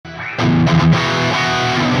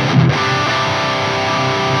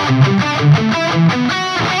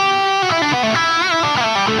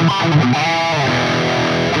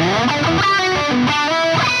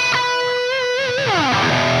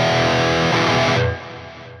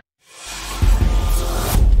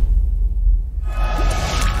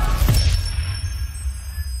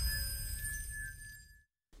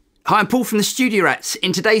Hi, I'm Paul from the Studio Rats.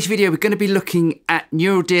 In today's video, we're going to be looking at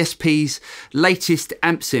Neural DSP's latest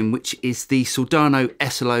amp sim, which is the Soldano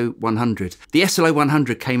SLO 100. The SLO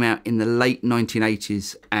 100 came out in the late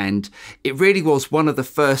 1980s, and it really was one of the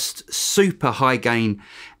first super high gain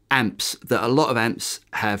amps that a lot of amps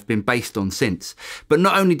have been based on since. But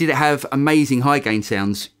not only did it have amazing high gain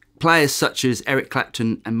sounds, players such as Eric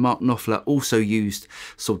Clapton and Mark Knopfler also used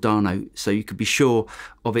Soldano, so you could be sure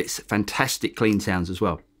of its fantastic clean sounds as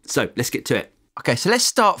well. So let's get to it. Okay, so let's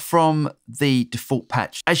start from the default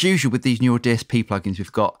patch. As usual with these Neural DSP plugins,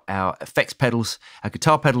 we've got our effects pedals, our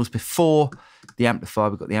guitar pedals before the amplifier.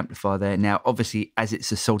 We've got the amplifier there. Now, obviously, as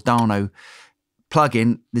it's a Soldano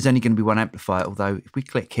plugin, there's only going to be one amplifier, although if we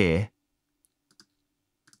click here,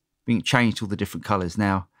 we can change all the different colors.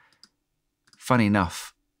 Now, funny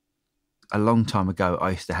enough, a long time ago, I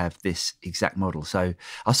used to have this exact model, so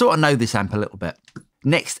I sort of know this amp a little bit.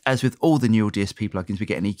 Next, as with all the Neural DSP plugins, we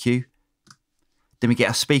get an EQ. Then we get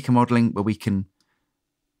our speaker modeling, where we can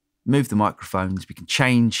move the microphones, we can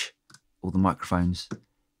change all the microphones.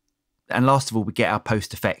 And last of all, we get our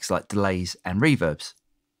post effects like delays and reverbs.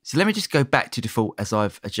 So let me just go back to default as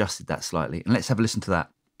I've adjusted that slightly, and let's have a listen to that.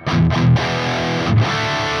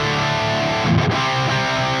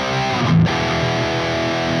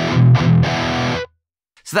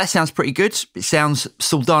 So that sounds pretty good. It sounds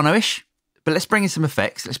Soldano-ish. But let's bring in some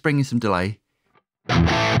effects. Let's bring in some delay.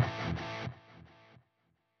 And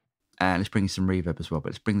let's bring in some reverb as well. But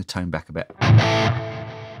let's bring the tone back a bit.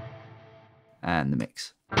 And the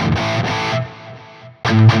mix.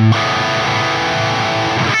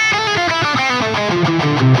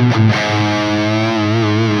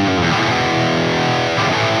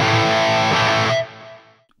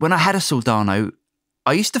 When I had a Soldano,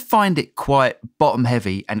 I used to find it quite bottom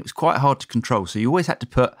heavy, and it was quite hard to control. So you always had to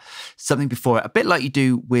put something before it, a bit like you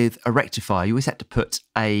do with a rectifier. You always had to put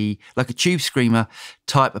like a tube screamer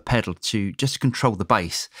type of pedal to just control the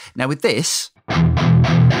bass. Now with this,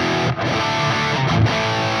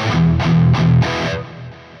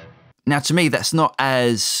 now to me, that's not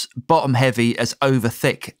as bottom heavy, as over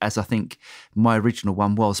thick as I think my original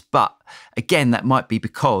one was. But again, that might be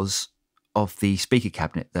because of the speaker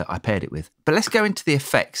cabinet that I paired it with. But let's go into the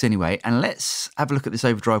effects anyway, and let's have a look at this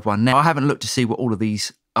overdrive one. Now, I haven't looked to see what all of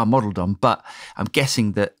these are modelled on, but I'm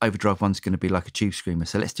guessing that overdrive one's going to be like a tube screamer.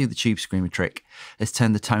 So let's do the tube screamer trick. Let's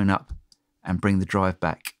turn the tone up and bring the drive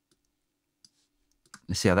back.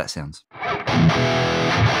 Let's see how that sounds.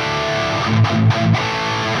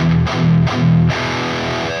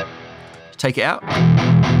 Take it out.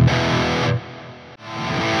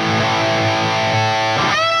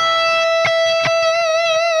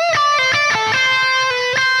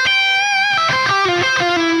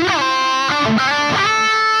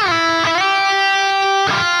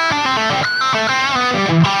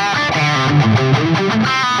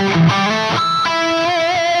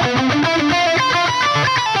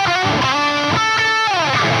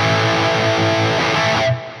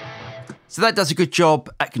 So that does a good job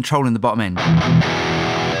at controlling the bottom end.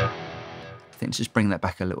 I think let's just bring that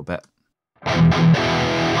back a little bit.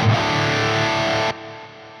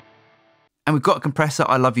 And we've got a compressor.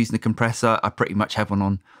 I love using the compressor. I pretty much have one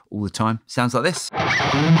on all the time. Sounds like this.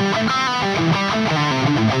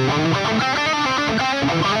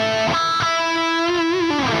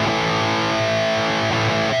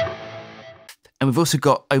 And we've also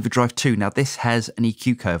got overdrive 2. Now this has an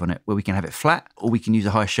EQ curve on it where we can have it flat or we can use a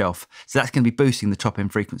high shelf. So that's going to be boosting the top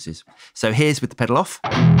end frequencies. So here's with the pedal off.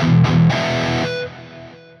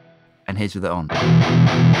 And here's with it on.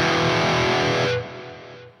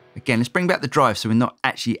 Again, let's bring back the drive so we're not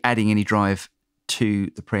actually adding any drive to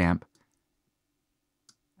the preamp.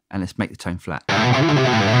 And let's make the tone flat.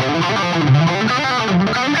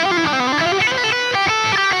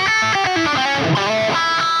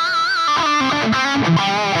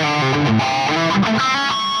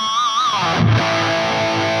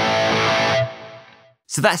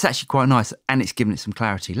 So that's actually quite nice, and it's giving it some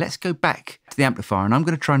clarity. Let's go back to the amplifier, and I'm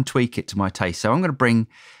going to try and tweak it to my taste. So I'm going to bring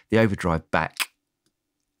the overdrive back,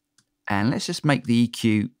 and let's just make the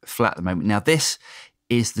EQ flat at the moment. Now this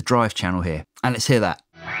is the drive channel here, and let's hear that.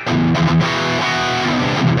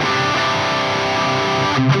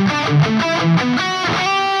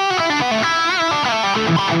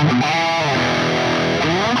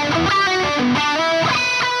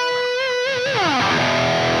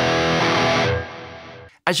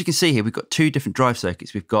 as you can see here, we've got two different drive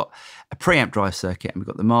circuits. We've got a preamp drive circuit and we've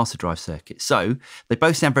got the master drive circuit. So they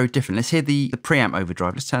both sound very different. Let's hear the preamp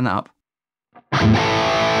overdrive. Let's turn that up.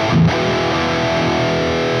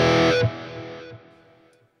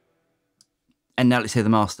 And now let's hear the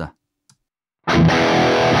master.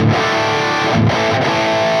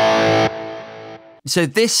 So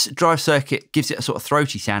this drive circuit gives it a sort of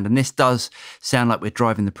throaty sound, and this does sound like we're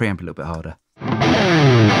driving the preamp a little bit harder.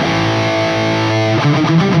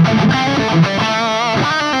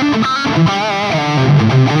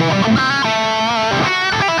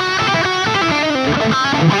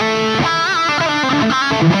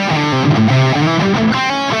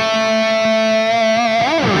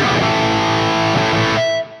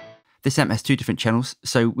 This amp has two different channels.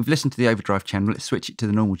 So we've listened to the overdrive channel. Let's switch it to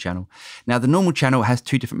the normal channel. Now the normal channel has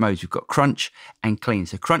two different modes. We've got crunch and clean.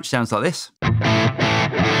 So crunch sounds like this.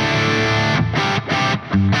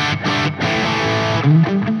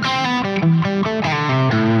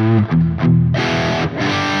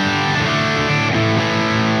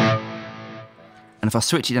 And if I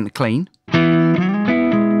switch it down to clean,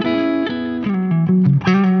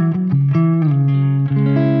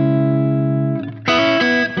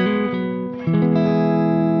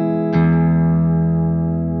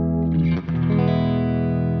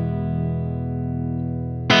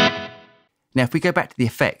 now, if we go back to the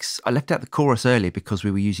effects, I left out the chorus earlier because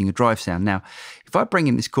we were using a drive sound. Now, if I bring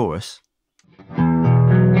in this chorus,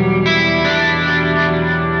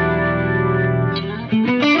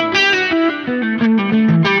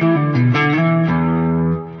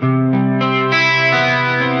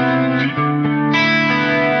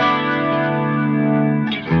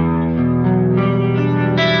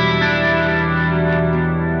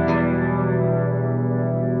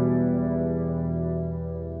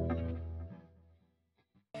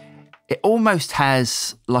 it almost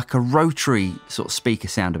has like a rotary sort of speaker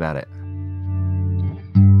sound about it.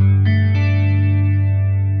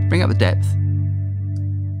 Bring up the depth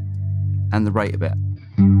and the rate a bit.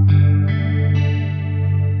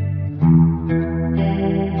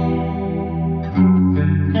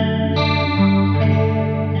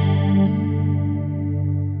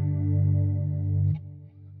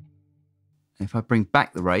 If I bring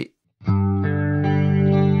back the rate,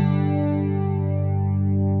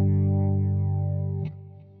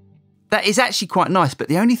 that is actually quite nice, but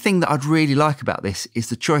the only thing that I'd really like about this is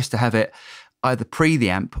the choice to have it either pre the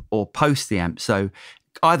amp or post the amp. So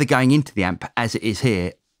either going into the amp as it is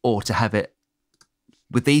here, or to have it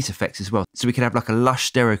with these effects as well. So we could have like a lush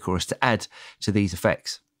stereo chorus to add to these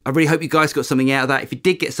effects. I really hope you guys got something out of that. If you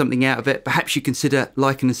did get something out of it, perhaps you consider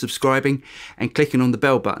liking and subscribing and clicking on the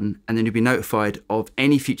bell button, and then you'll be notified of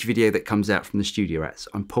any future video that comes out from the Studio Rats.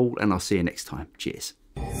 I'm Paul, and I'll see you next time. Cheers.